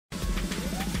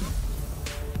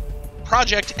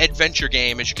project adventure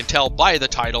game, as you can tell by the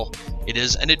title. It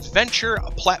is an adventure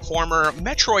platformer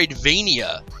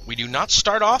Metroidvania. We do not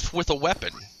start off with a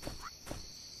weapon.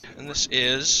 And this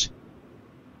is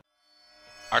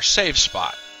our save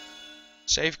spot.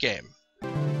 Save game.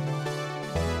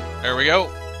 There we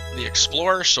go. The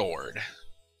Explorer Sword.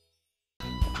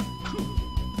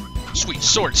 Sweet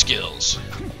sword skills.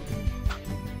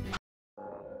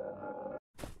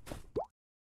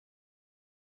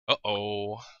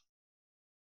 Uh-oh.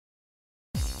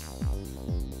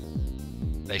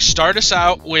 They start us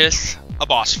out with a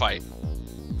boss fight.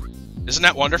 Isn't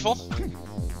that wonderful?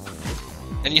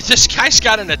 And this guy's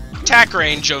got an attack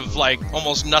range of, like,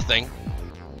 almost nothing.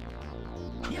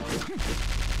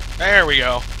 There we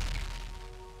go.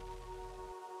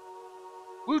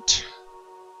 Woot.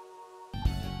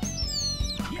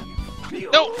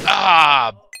 No!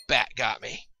 Ah! Bat got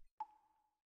me.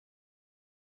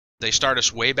 They start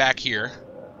us way back here,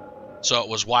 so it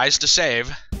was wise to save.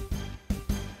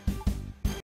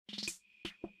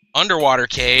 Underwater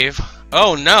cave.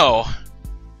 Oh no!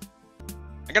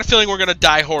 I got a feeling we're gonna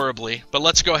die horribly, but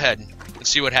let's go ahead and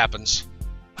see what happens.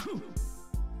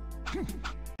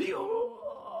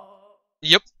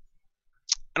 Yep.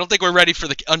 I don't think we're ready for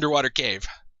the underwater cave.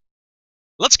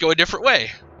 Let's go a different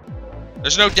way.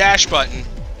 There's no dash button.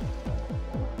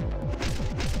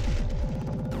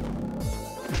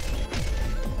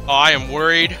 Oh, I am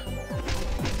worried.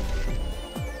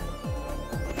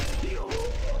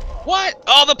 What?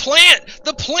 Oh, the plant!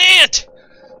 The plant!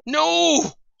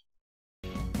 No!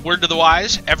 Word to the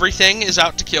wise, everything is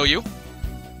out to kill you.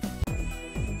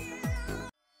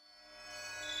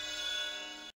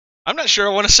 I'm not sure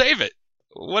I want to save it.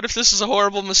 What if this is a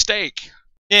horrible mistake?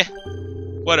 Eh,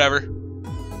 whatever.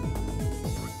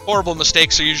 Horrible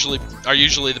mistakes are usually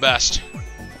the best.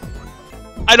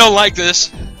 I don't like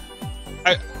this.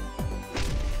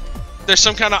 There's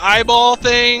some kind of eyeball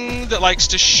thing that likes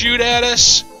to shoot at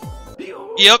us.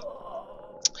 Yep.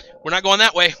 We're not going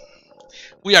that way.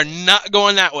 We are not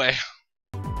going that way.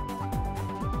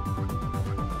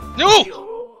 No!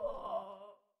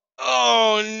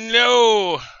 Oh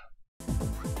no!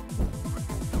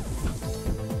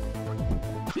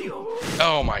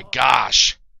 Oh my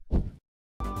gosh.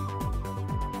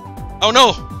 Oh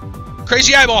no!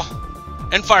 Crazy eyeball!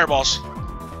 And fireballs.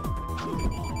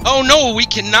 Oh no, we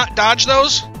cannot dodge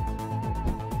those?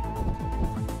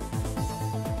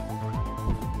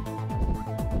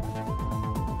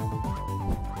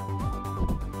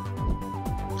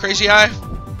 Crazy eye?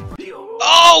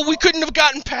 Oh, we couldn't have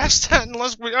gotten past that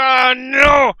unless we... Oh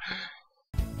no!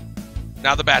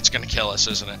 Now the bat's gonna kill us,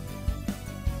 isn't it?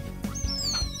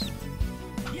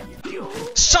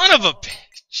 Son of a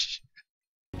bitch!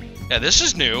 Yeah, this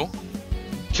is new.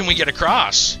 Can we get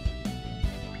across?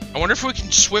 I wonder if we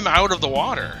can swim out of the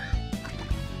water.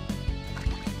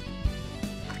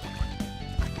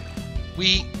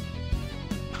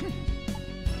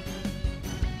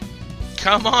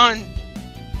 Come on!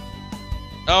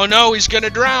 Oh no, he's gonna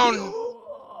drown!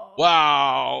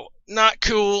 Wow. Not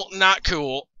cool, not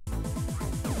cool.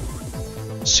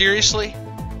 Seriously?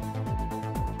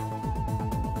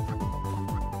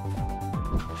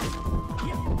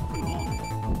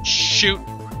 Shoot.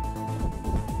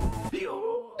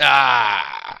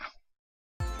 Ah.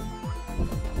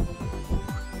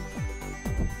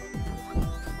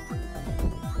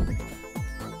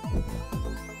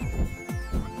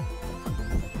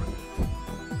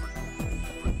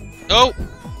 No.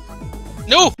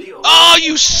 No. Oh,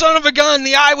 you son of a gun.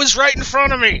 The eye was right in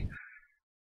front of me.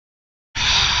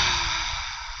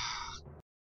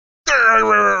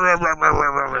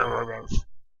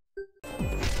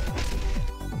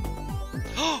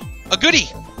 A goodie.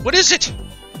 What is it?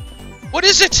 What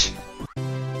is it?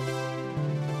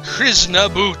 Krishna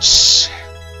boots.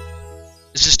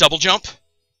 Is this double jump?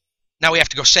 Now we have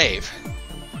to go save.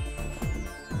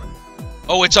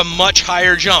 Oh, it's a much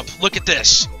higher jump. Look at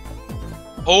this.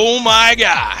 Oh my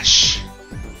gosh.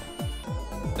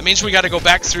 That means we got to go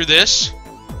back through this.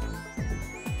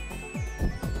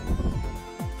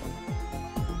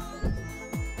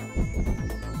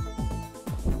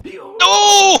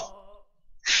 No!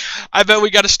 I bet we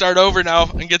got to start over now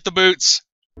and get the boots.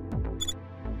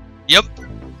 Yep.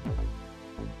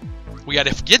 We got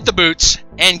to get the boots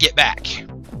and get back.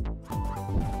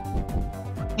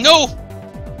 No!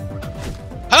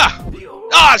 Ha!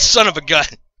 Ah, son of a gun.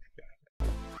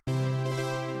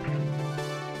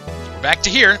 Back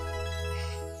to here.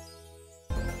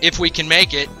 If we can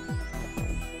make it.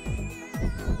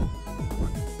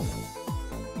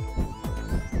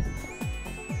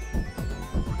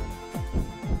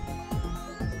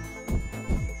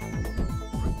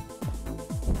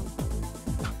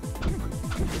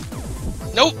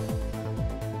 Nope.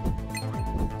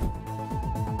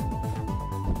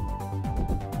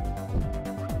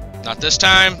 Not this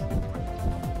time.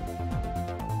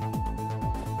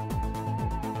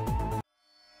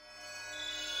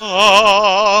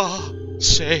 Oh,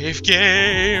 save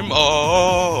game.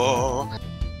 Oh.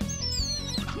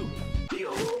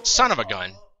 Son of a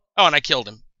gun. Oh, and I killed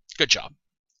him. Good job.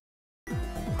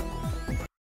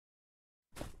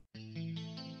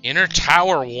 Inner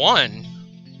Tower 1?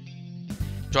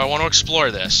 Do I want to explore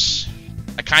this?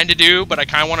 I kind of do, but I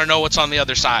kind of want to know what's on the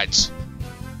other sides.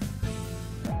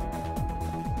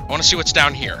 I want to see what's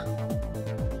down here.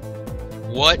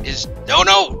 What is... Oh,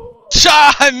 no!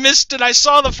 Ah, I missed it! I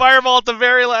saw the fireball at the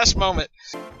very last moment.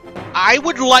 I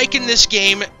would liken this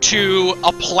game to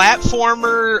a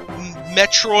platformer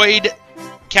Metroid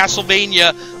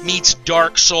Castlevania meets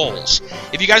Dark Souls.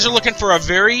 If you guys are looking for a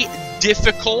very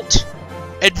difficult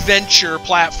adventure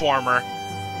platformer,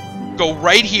 go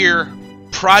right here,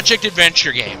 Project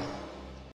Adventure Game.